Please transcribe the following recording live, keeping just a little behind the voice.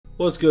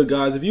What's good,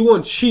 guys? If you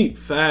want cheap,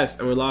 fast,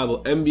 and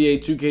reliable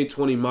NBA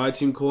 2K20 My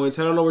Team coins,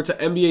 head on over to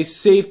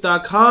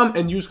NBASafe.com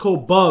and use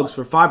code Bugz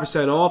for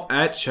 5% off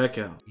at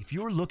checkout. If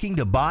you're looking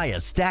to buy a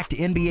stacked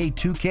NBA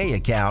 2K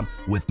account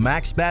with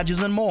max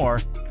badges and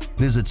more,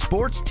 visit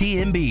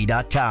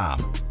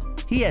SportsTNB.com.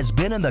 He has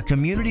been in the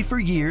community for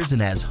years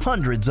and has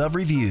hundreds of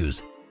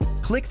reviews.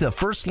 Click the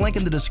first link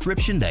in the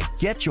description to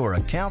get your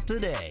account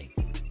today.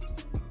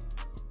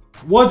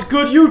 What's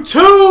good,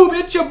 YouTube?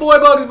 It's your boy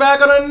Bugz back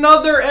on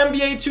another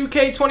NBA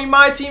 2K20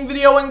 My Team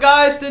video. And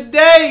guys,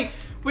 today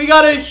we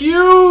got a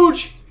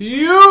huge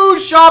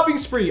shopping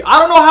spree. I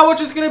don't know how much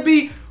it's going to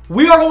be.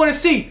 We are going to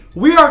see.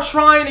 We are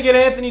trying to get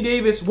Anthony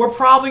Davis. We're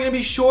probably going to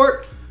be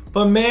short.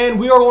 But man,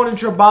 we are going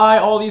to buy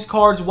all these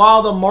cards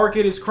while the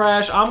market is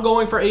crashed. I'm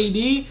going for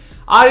AD.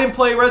 I didn't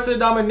play rest of the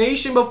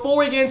domination. Before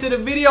we get into the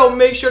video,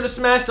 make sure to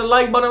smash the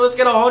like button. Let's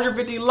get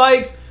 150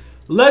 likes.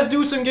 Let's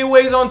do some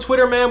giveaways on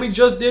Twitter, man. We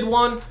just did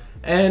one.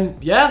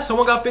 And yeah,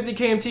 someone got 50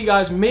 KMT,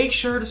 guys. Make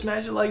sure to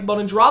smash the like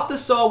button. Drop the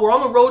sub. We're on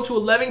the road to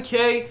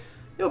 11K.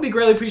 It would be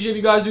greatly appreciated if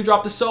you guys do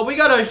drop the sub. We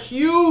got a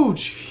huge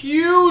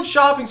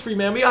shopping spree,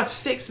 man. We got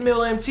 6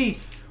 mil MT.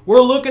 We're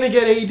looking to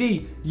get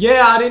AD.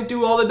 Yeah, I didn't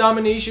do all the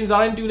dominations.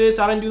 I didn't do this.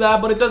 I didn't do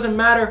that. But it doesn't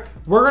matter.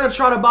 We're going to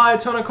try to buy a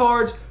ton of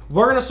cards.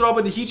 We're going to start off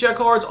with the heat check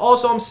cards.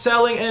 Also, I'm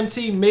selling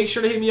MT. Make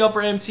sure to hit me up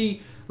for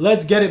MT.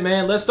 Let's get it,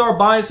 man. Let's start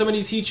buying some of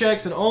these heat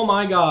checks. And oh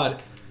my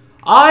God,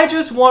 I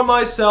just want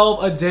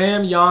myself a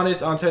damn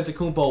Giannis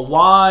Antetokounmpo.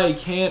 Why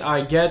can't I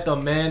get the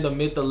man, the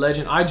myth, the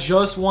legend? I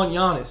just want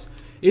Giannis.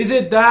 Is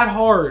it that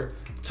hard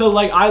to,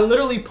 like, I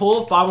literally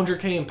pulled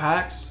 500K in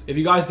packs. If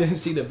you guys didn't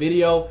see the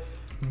video,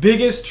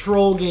 biggest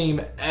troll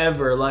game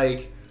ever.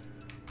 Like,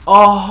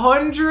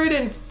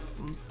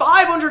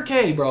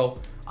 500K,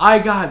 bro. I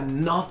got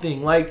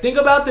nothing. Like, think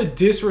about the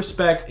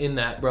disrespect in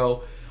that,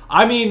 bro.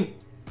 I mean,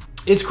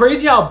 it's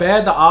crazy how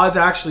bad the odds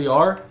actually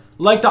are.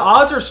 Like, the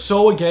odds are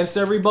so against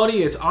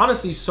everybody. It's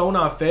honestly so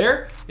not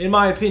fair, in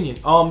my opinion.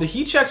 The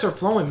heat checks are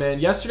flowing, man.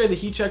 Yesterday, the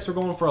heat checks were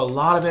going for a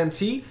lot of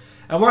MT.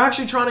 And we're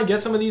actually trying to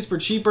get some of these for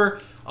cheaper.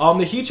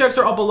 The heat checks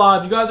are up a lot.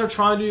 If you guys are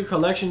trying to do your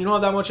collection, you don't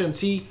have that much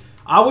MT,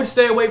 I would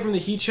stay away from the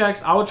heat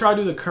checks. I would try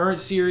to do the current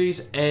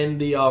series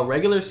and the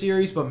regular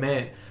series. But,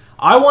 man,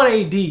 I want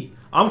AD.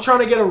 I'm trying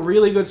to get a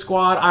really good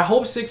squad. I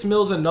hope 6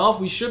 mil is enough.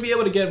 We should be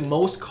able to get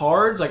most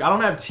cards. Like, I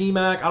don't have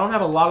T-Mac. I don't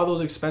have a lot of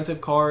those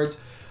expensive cards.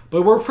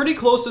 But we're pretty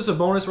close to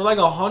Sabonis. We're like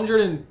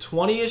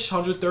 120-ish,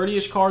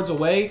 130-ish cards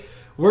away.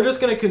 We're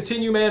just going to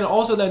continue, man.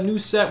 Also, that new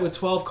set with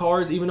 12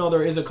 cards, even though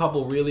there is a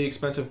couple really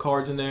expensive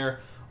cards in there.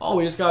 Oh,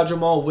 we just got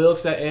Jamal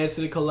Wilkes that adds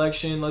to the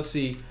collection. Let's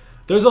see.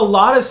 There's a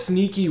lot of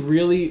sneaky,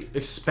 really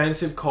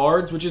expensive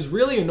cards, which is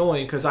really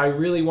annoying because I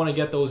really want to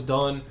get those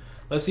done.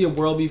 Let's see if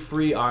World Be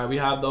Free. All right, we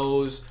have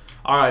those.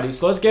 Alrighty,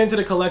 so let's get into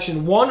the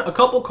collection. A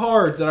couple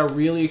cards that are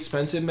really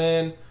expensive,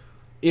 man,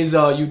 is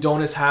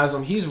Udonis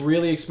Haslem. He's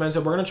really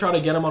expensive. We're going to try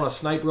to get him on a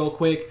snipe real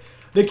quick.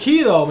 The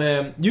key, though,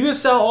 man, you can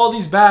sell all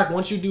these back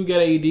once you do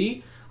get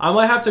AD. I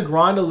might have to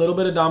grind a little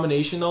bit of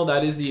domination, though.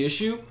 That is the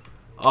issue.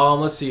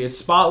 Let's see. It's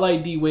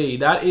Spotlight D-Wade.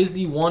 That is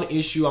the one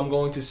issue I'm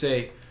going to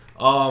say.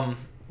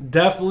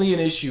 Definitely an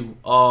issue.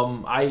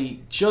 I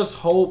just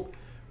hope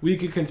we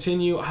could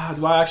continue.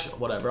 Do I actually?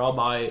 Whatever. I'll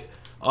buy it.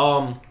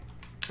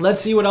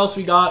 Let's see what else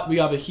we got. We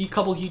have a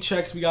couple heat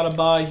checks we got to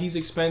buy. He's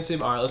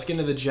expensive. All right, let's get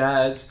into the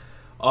Jazz.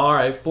 All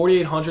right,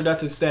 4,800,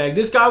 that's a stag.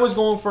 This guy was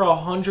going for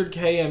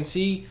 100K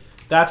MT.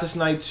 That's a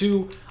snipe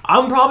too.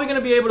 I'm probably going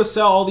to be able to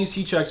sell all these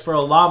heat checks for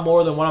a lot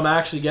more than what I'm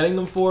actually getting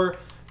them for.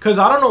 Because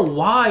I don't know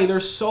why. They're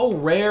so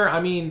rare.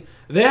 I mean,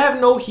 they have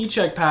no heat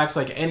check packs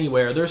like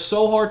anywhere. They're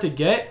so hard to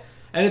get.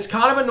 And it's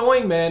kind of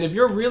annoying, man. If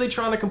you're really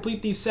trying to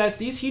complete these sets,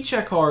 these heat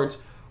check cards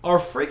are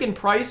freaking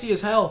pricey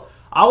as hell.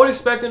 I would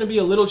expect them to be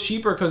a little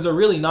cheaper because they're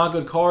really not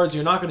good cards.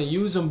 You're not going to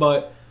use them,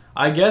 but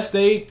I guess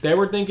they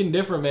were thinking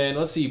different, man.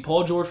 Let's see.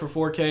 Paul George for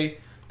 4K.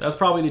 That's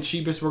probably the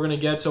cheapest we're going to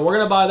get. So we're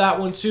going to buy that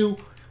one too.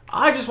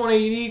 I just want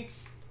AD.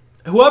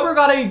 Whoever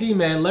got AD,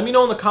 man, let me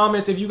know in the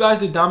comments if you guys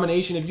did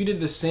domination, if you did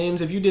the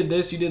Sims, if you did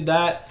this, you did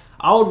that.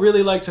 I would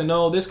really like to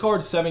know. This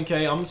card's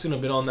 7K. I'm just going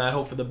to bid on that.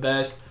 Hope for the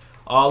best.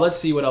 Let's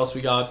see what else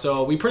we got.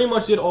 So we pretty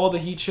much did all the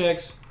heat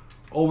checks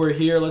over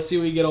here. Let's see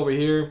what we get over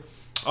here.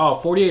 Oh,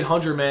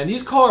 4,800, man.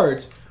 These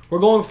cards, we're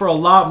going for a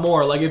lot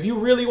more. Like, if you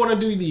really want to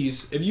do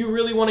these, if you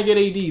really want to get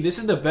AD, this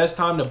is the best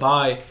time to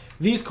buy.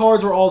 These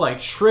cards were all like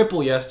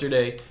triple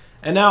yesterday.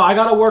 And now I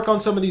got to work on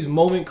some of these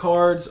moment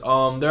cards.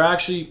 They're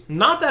actually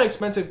not that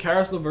expensive.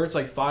 Karis LeVert's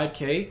like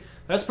 5K.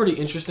 That's pretty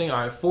interesting. All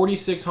right,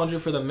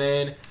 4,600 for the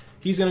man.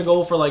 He's going to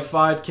go for like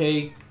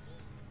 5K.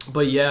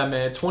 But yeah,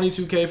 man,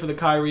 22K for the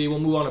Kyrie. We'll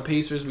move on to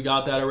Pacers. We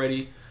got that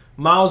already.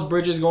 Miles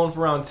Bridges going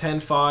for around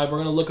 10.5. We're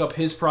going to look up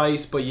his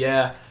price. But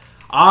yeah,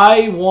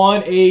 I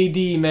want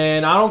AD,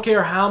 man. I don't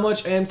care how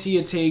much MT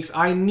it takes.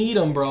 I need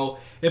him, bro.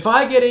 If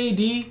I get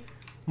AD,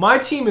 my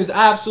team is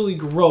absolutely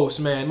gross,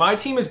 man. My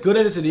team is good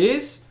as it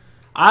is.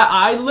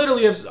 I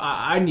literally have...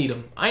 I need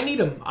him. I need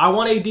him. I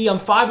want AD. I'm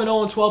 5-0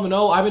 and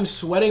 12-0. I've been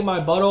sweating my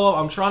butt off.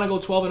 I'm trying to go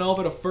 12-0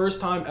 for the first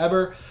time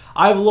ever.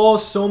 I've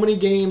lost so many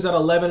games at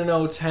 11-0,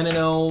 10-0,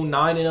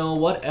 9-0,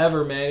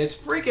 whatever, man. It's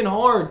freaking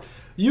hard.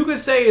 You could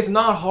say it's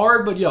not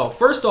hard, but yo,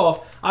 first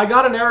off, I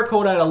got an error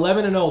code at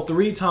 11-0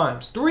 3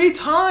 times. 3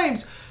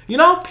 times! You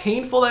know how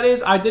painful that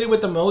is? I did it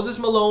with the Moses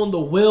Malone, the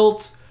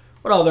Wilt,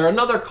 what other?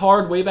 Another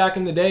card way back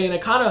in the day, and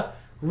it kind of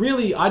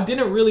really, I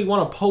didn't really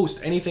want to post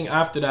anything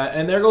after that.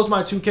 And there goes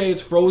my 2K.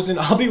 It's frozen.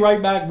 I'll be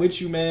right back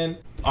with you, man.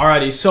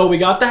 Alrighty, so we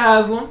got the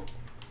Haslam.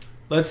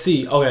 Let's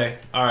see. Okay,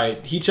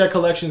 alright. Heat check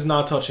collection's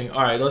not touching.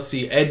 Alright, let's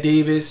see. Ed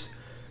Davis,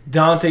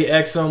 Dante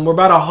Exum. We're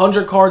about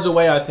 100 cards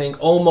away, I think.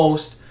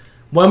 Almost.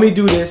 When we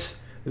do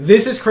this,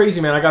 this is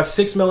crazy, man. I got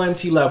 6 mil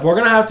MT left. We're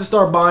going to have to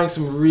start buying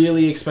some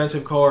really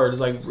expensive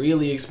cards. Like,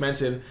 really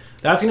expensive.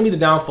 That's going to be the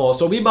downfall.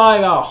 So we buy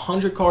about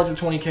 100 cards for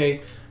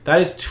 20K. That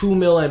is 2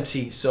 mil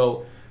MT.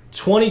 So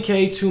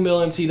 20K, 2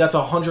 mil MT, that's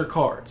 100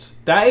 cards.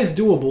 That is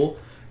doable.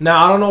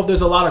 Now, I don't know if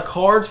there's a lot of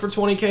cards for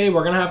 20K.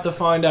 We're going to have to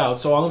find out.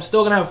 So I'm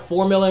still going to have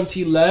 4 mil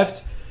MT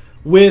left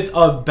with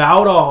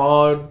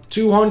about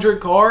 200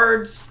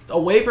 cards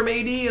away from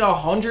AD and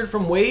 100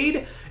 from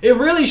Wade. It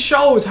really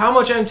shows how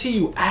much MT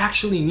you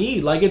actually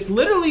need. Like, it's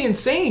literally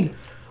insane.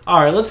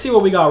 All right, let's see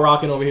what we got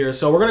rocking over here.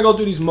 So we're going to go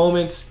through these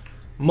moments.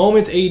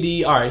 Moments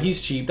AD. All right,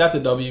 he's cheap. That's a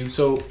W.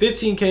 So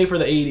 15K for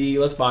the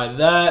AD. Let's buy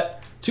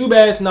that. Too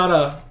bad it's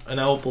not an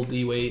opal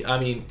D weight. I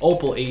mean,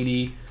 opal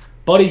AD.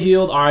 Buddy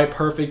Healed. All right,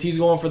 perfect. He's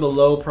going for the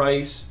low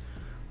price.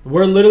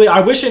 We're literally,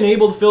 I wish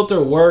enabled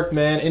filter worked,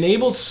 man.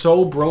 Enabled's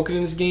so broken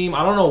in this game.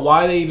 I don't know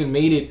why they even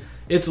made it.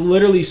 It's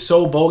literally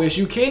so bogus.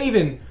 You can't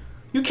even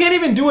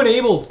do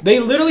enabled. They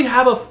literally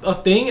have a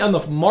thing on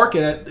the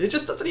market. It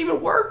just doesn't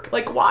even work.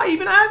 Like, why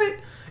even have it?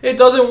 It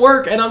doesn't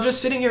work, and I'm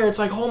just sitting here. It's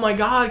like, oh my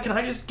god, can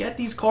I just get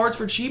these cards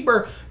for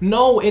cheaper?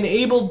 No,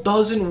 enabled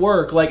doesn't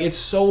work. Like, it's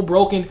so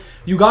broken.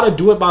 You got to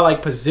do it by,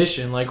 like,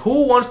 position. Like,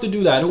 who wants to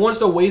do that? Who wants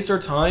to waste their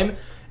time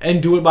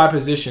and do it by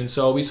position?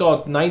 So we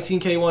saw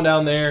 19K one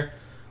down there.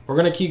 We're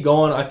going to keep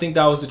going. I think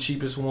that was the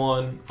cheapest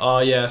one.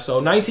 Yeah,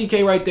 so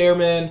 19K right there,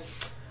 man.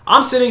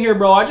 I'm sitting here,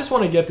 bro. I just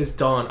want to get this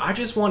done. I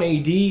just want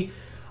AD.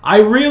 I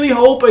really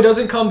hope it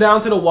doesn't come down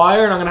to the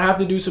wire and I'm going to have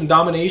to do some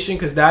domination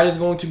because that is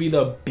going to be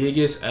the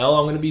biggest L.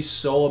 I'm going to be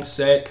so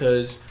upset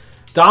because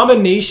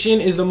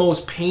domination is the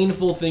most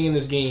painful thing in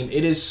this game.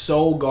 It is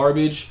so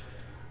garbage.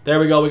 There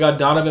we go. We got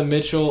Donovan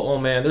Mitchell. Oh,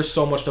 man, there's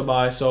so much to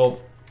buy.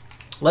 So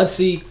let's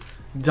see.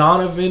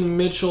 Donovan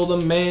Mitchell,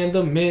 the man,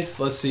 the myth.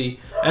 Let's see.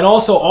 And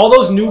also, all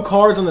those new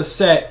cards on the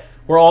set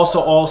were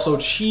also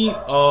cheap.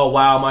 Oh,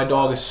 wow, my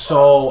dog is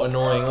so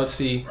annoying. Let's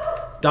see.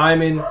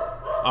 Diamond.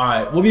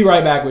 Alright, we'll be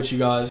right back with you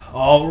guys.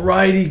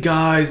 Alrighty,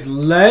 guys.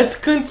 Let's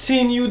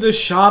continue the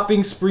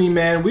shopping spree,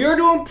 man. We are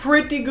doing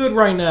pretty good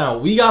right now.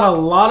 We got a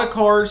lot of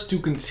cards to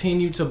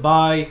continue to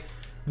buy.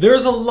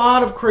 There's a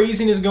lot of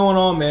craziness going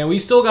on, man. We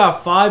still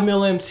got 5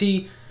 mil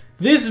MT.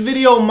 This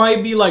video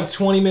might be like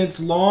 20 minutes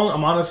long.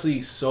 I'm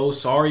honestly so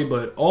sorry,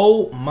 but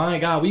oh my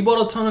god. We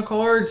bought a ton of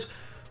cards.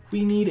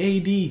 We need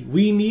AD.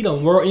 We need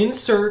them. We're in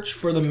search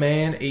for the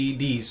man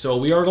AD. So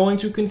we are going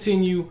to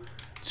continue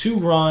to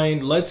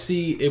grind. Let's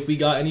see if we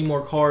got any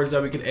more cards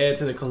that we can add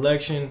to the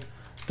collection.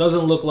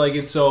 Doesn't look like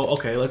it, so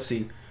okay, let's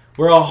see.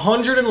 We're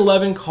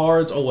 111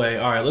 cards away.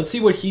 All right, let's see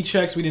what heat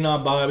checks we did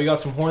not buy. We got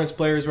some Hornets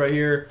players right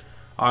here.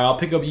 All right, I'll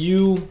pick up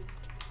you.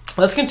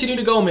 Let's continue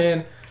to go,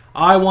 man.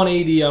 I want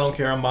AD. I don't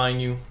care. I'm buying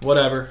you.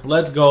 Whatever.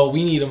 Let's go.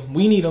 We need them.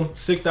 We need them.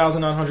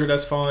 6,900.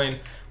 That's fine.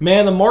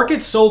 Man, the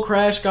market's so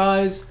crashed,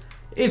 guys.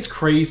 It's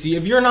crazy.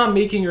 If you're not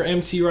making your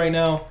MT right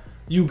now,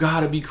 you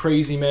gotta be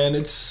crazy, man.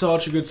 It's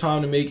such a good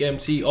time to make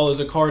MT. Oh, there's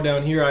a card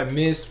down here I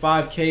missed.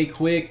 5K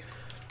quick.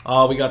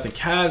 We got the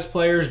Cavs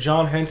players.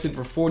 John Henson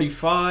for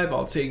 45.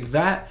 I'll take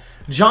that.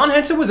 John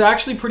Henson was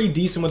actually pretty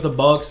decent with the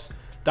Bucks.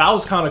 That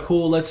was kind of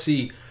cool. Let's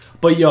see.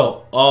 But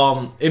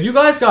yo, if you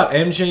guys got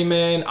MJ,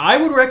 man, I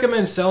would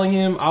recommend selling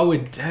him. I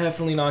would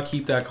definitely not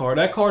keep that card.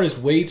 That card is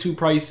way too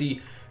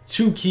pricey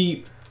to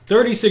keep.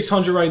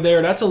 3,600 right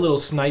there. That's a little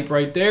snipe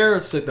right there.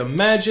 Let's hit the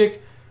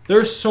Magic.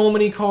 There's so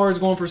many cards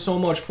going for so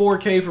much.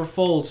 4K for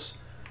Fultz.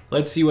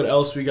 Let's see what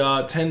else we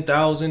got.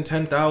 10,000,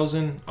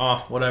 10,000.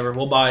 Ah, whatever.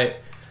 We'll buy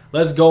it.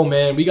 Let's go,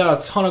 man. We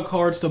got a ton of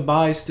cards to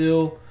buy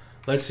still.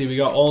 Let's see. We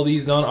got all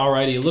these done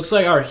already. It looks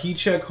like our heat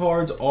check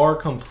cards are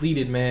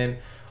completed, man.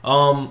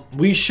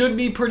 We should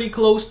be pretty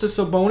close to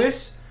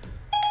Sabonis.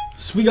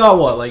 So we got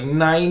what, like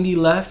 90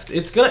 left.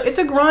 It's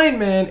a grind,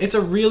 man. It's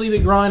a really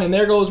big grind. And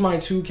there goes my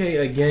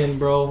 2K again,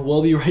 bro.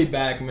 We'll be right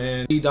back,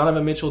 man.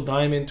 Donovan Mitchell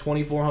Diamond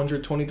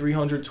 2,400,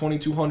 2,300,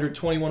 2,200,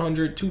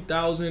 2,100,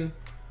 2,000.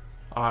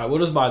 All right, we'll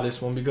just buy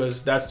this one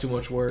because that's too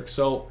much work.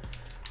 So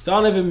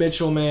Donovan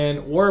Mitchell,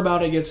 man, we're about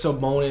to get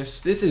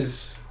Sabonis. This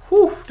is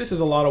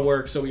a lot of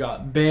work. So we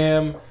got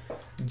Bam,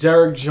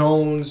 Derek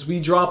Jones. We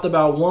dropped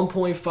about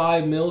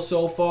 1.5 mil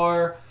so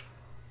far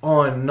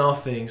on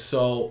nothing.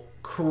 So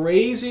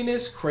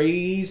craziness.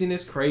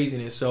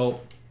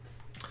 So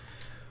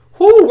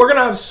we're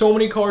gonna have so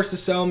many cards to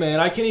sell, man.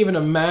 I can't even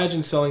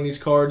imagine selling these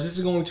cards. This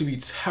is going to be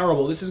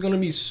terrible. This is going to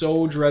be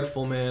so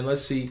dreadful, man.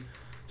 Let's see.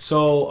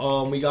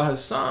 So we got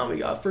Hassan, we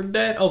got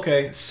Fredette.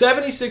 Okay,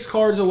 76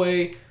 cards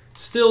away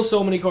Still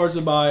so many cards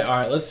to buy. All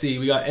right, let's see.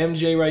 We got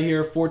MJ right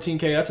here,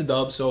 14K. That's a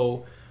dub.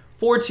 So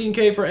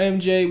 14K for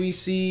MJ. We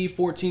see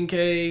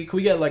 14K. Could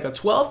we get like a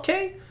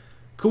 12K?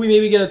 Could we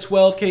maybe get a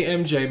 12K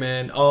MJ,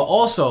 man?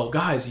 Also,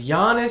 guys,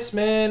 Giannis,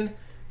 man,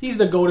 he's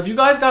the GOAT. If you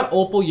guys got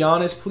Opal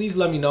Giannis, please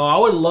let me know. I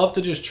would love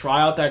to just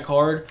try out that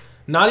card.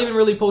 Not even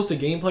really post a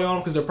gameplay on him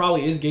because there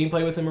probably is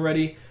gameplay with him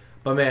already.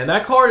 But, man,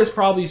 that card is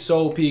probably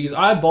so OP because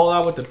I ball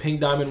out with the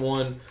pink diamond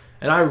one.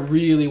 And I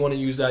really want to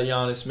use that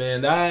Giannis,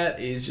 man. That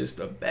is just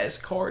the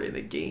best card in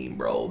the game,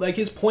 bro. Like,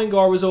 his point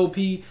guard was OP.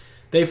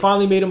 They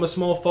finally made him a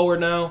small forward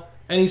now.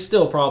 And he's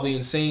still probably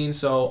insane.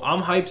 So,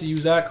 I'm hyped to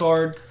use that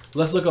card.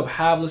 Let's look up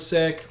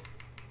Havlicek.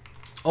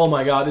 Oh,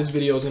 my God. This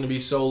video is going to be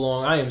so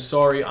long. I am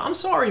sorry. I'm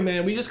sorry,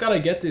 man. We just got to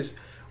get this.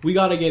 We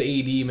got to get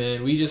AD,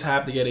 man. We just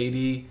have to get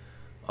AD.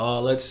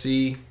 Let's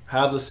see.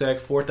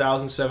 Havlicek,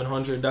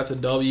 4,700. That's a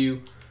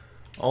W.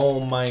 Oh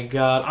my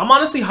God. I'm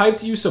honestly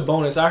hyped to use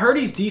Sabonis. I heard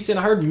he's decent.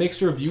 I heard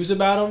mixed reviews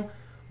about him.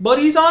 But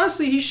he's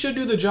honestly, he should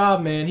do the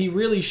job, man. He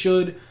really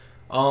should.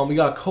 We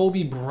got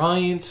Kobe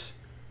Bryant.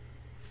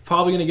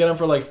 Probably going to get him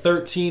for like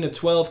 13 to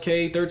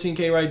 12K.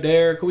 13K right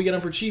there. Could we get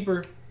him for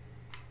cheaper?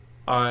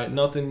 Alright,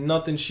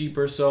 nothing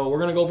cheaper. So we're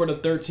going to go for the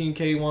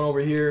 13K one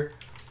over here.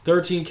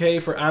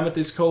 13K for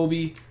Amethyst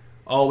Kobe.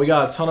 Oh, we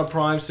got a ton of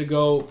primes to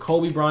go.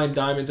 Kobe Bryant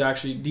Diamond's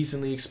actually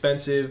decently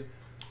expensive.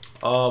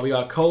 We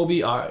got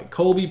Kobe. All right,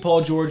 Kobe,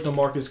 Paul George,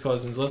 DeMarcus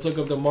Cousins. Let's look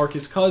up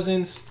DeMarcus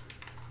Cousins.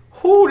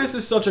 Whew, this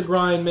is such a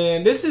grind,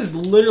 man. This is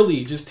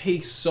literally just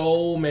takes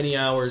so many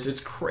hours. It's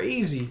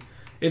crazy.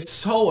 It's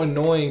so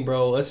annoying,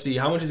 bro. Let's see.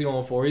 How much is he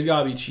going for? He's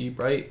got to be cheap,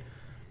 right?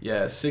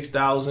 Yeah,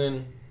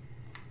 6,000.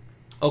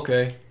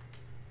 Okay.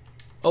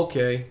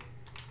 Okay.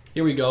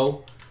 Here we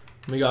go.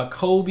 We got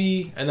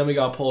Kobe, and then we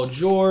got Paul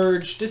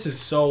George. This is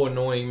so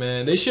annoying,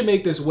 man. They should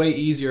make this way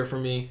easier for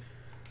me.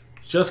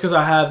 Just because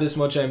I have this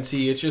much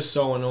MT, it's just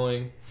so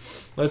annoying.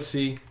 Let's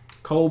see.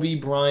 Kobe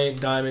Bryant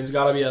Diamonds.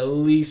 Got to be at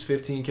least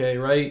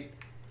 15K, right?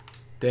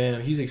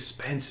 Damn, he's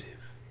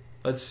expensive.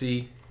 Let's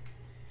see.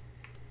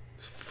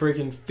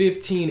 Freaking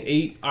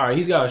 15.8. All right,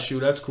 he's got a shoe.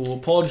 That's cool.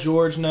 Paul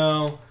George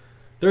now.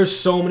 There's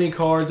so many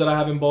cards that I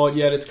haven't bought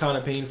yet. It's kind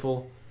of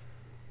painful.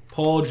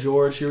 Paul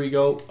George, here we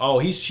go. Oh,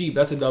 he's cheap.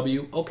 That's a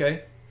W.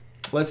 Okay.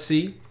 Let's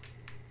see.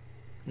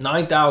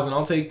 9,000.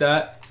 I'll take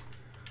that.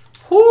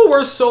 Whew,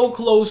 we're so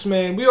close,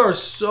 man. We are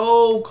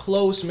so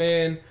close,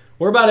 man.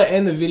 We're about to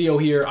end the video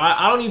here.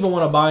 I don't even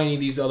want to buy any of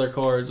these other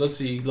cards. Let's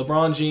see.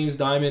 LeBron James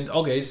Diamond.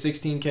 Okay,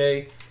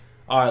 16K.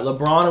 All right,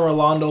 LeBron and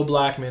Rolando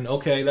Blackman.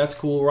 Okay, that's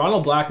cool.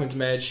 Rolando Blackman's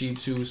mad cheap,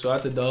 too, so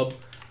that's a dub.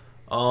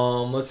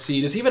 Let's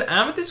see. Does he have an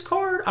Amethyst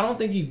card? I don't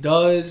think he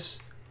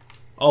does.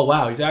 Oh,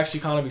 wow. He's actually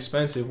kind of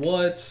expensive.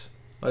 What?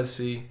 Let's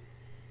see.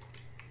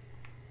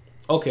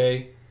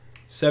 Okay.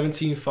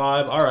 17.5.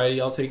 Alrighty,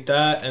 I'll take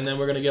that. And then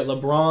we're going to get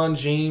LeBron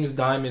James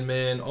Diamond,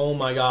 man. Oh,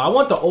 my God. I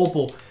want the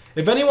Opal.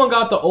 If anyone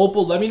got the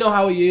Opal, let me know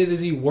how he is.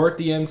 Is he worth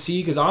the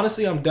MT? Because,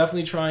 honestly, I'm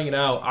definitely trying it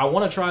out. I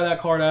want to try that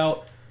card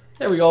out.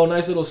 There we go.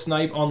 Nice little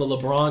snipe on the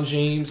LeBron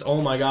James. Oh,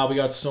 my God. We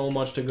got so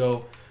much to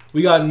go.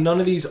 We got none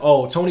of these.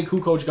 Oh, Tony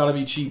Kukoc got to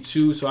be cheap,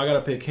 too. So I got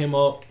to pick him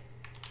up.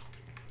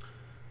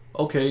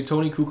 Okay,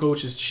 Tony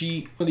Kukoc is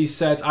cheap. For these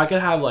sets, I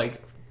could have,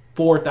 like,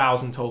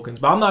 4,000 tokens.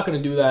 But I'm not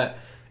going to do that.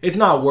 It's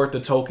not worth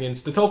the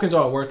tokens. The tokens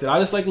aren't worth it. I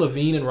just like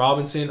Levine and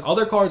Robinson.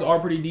 Other cards are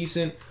pretty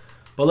decent.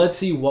 But let's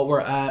see what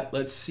we're at.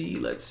 Let's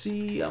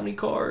see. How many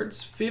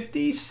cards?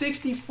 50?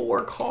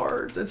 64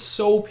 cards. That's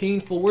so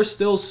painful. We're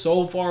still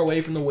so far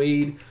away from the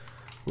Wade.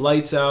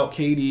 Lights out.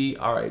 KD.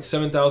 All right,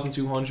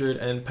 7,200.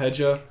 And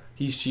Peja.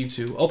 He's cheap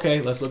too.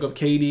 Okay, let's look up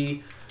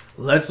KD.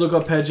 Let's look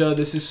up Peja.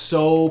 This is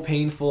so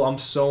painful. I'm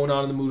so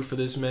not in the mood for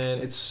this, man.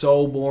 It's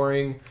so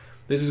boring.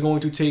 This is going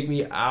to take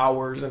me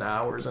hours and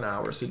hours and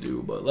hours to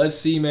do. But let's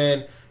see,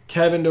 man.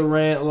 Kevin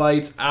Durant,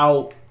 lights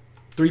out.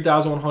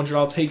 3,100.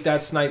 I'll take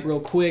that snipe real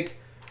quick.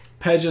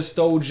 Peja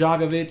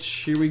Stojakovic.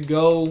 Here we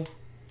go.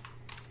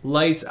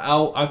 Lights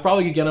out. I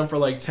probably could get him for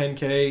like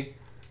 10K.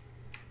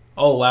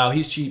 Oh, wow.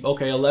 He's cheap.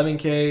 Okay,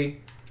 11K.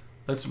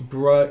 Let's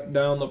break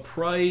down the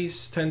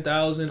price.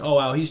 10,000. Oh,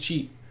 wow. He's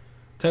cheap.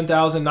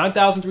 10,000.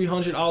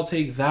 9,300. I'll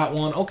take that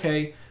one.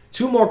 Okay.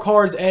 2 more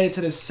cards added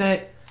to the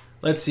set.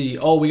 Let's see.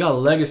 Oh, we got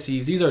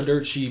legacies. These are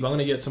dirt cheap. I'm going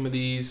to get some of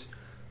these.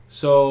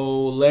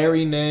 So,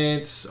 Larry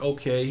Nance.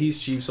 Okay,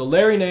 he's cheap. So,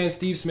 Larry Nance,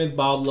 Steve Smith,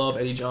 Bob Love,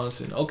 Eddie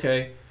Johnson.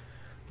 Okay.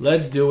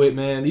 Let's do it,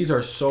 man. These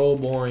are so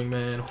boring,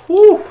 man.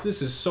 Whew.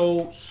 This is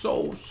so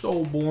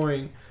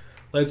boring.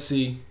 Let's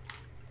see.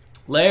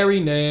 Larry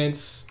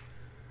Nance.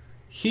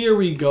 Here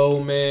we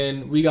go,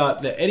 man. We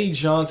got the Eddie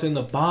Johnson,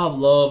 the Bob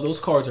Love. Those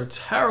cards are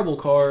terrible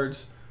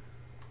cards.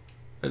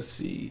 Let's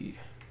see.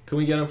 Can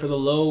we get them for the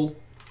low?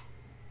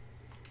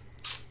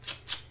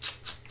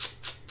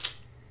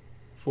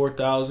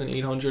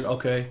 4,800.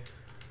 Okay.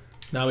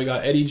 Now we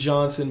got Eddie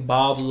Johnson,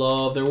 Bob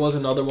Love. There was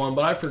another one,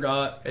 but I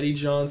forgot. Eddie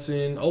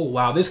Johnson. Oh,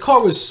 wow. This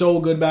card was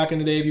so good back in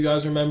the day, if you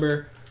guys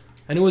remember.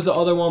 And it was the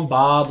other one,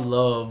 Bob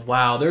Love.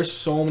 Wow, there's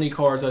so many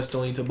cards I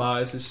still need to buy.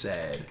 This is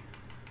sad.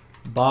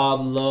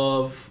 Bob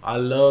Love. I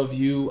love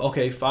you.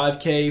 Okay,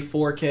 5K,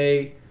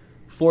 4K,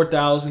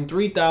 4,000,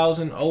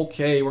 3,000.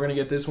 Okay, we're going to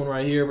get this one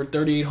right here for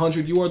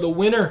 3,800. You are the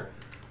winner.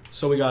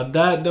 So we got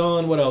that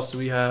done. What else do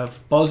we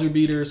have? Buzzer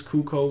beaters,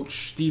 Kukoc,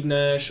 Steve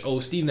Nash. Oh,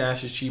 Steve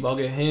Nash is cheap. I'll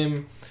get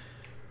him.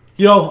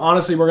 Yo,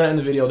 honestly, we're going to end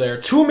the video there.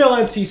 2 mil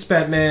MT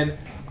spent, man.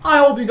 I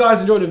hope you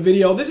guys enjoyed the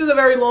video. This is a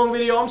very long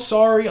video. I'm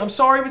sorry. I'm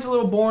sorry if it's a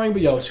little boring,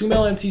 but yo, 2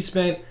 mil MT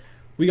spent.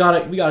 We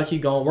gotta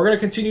keep going. We're gonna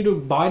continue to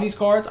buy these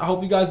cards. I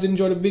hope you guys did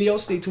enjoy the video.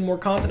 Stay tuned for more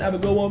content. Have a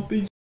good one.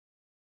 Peace.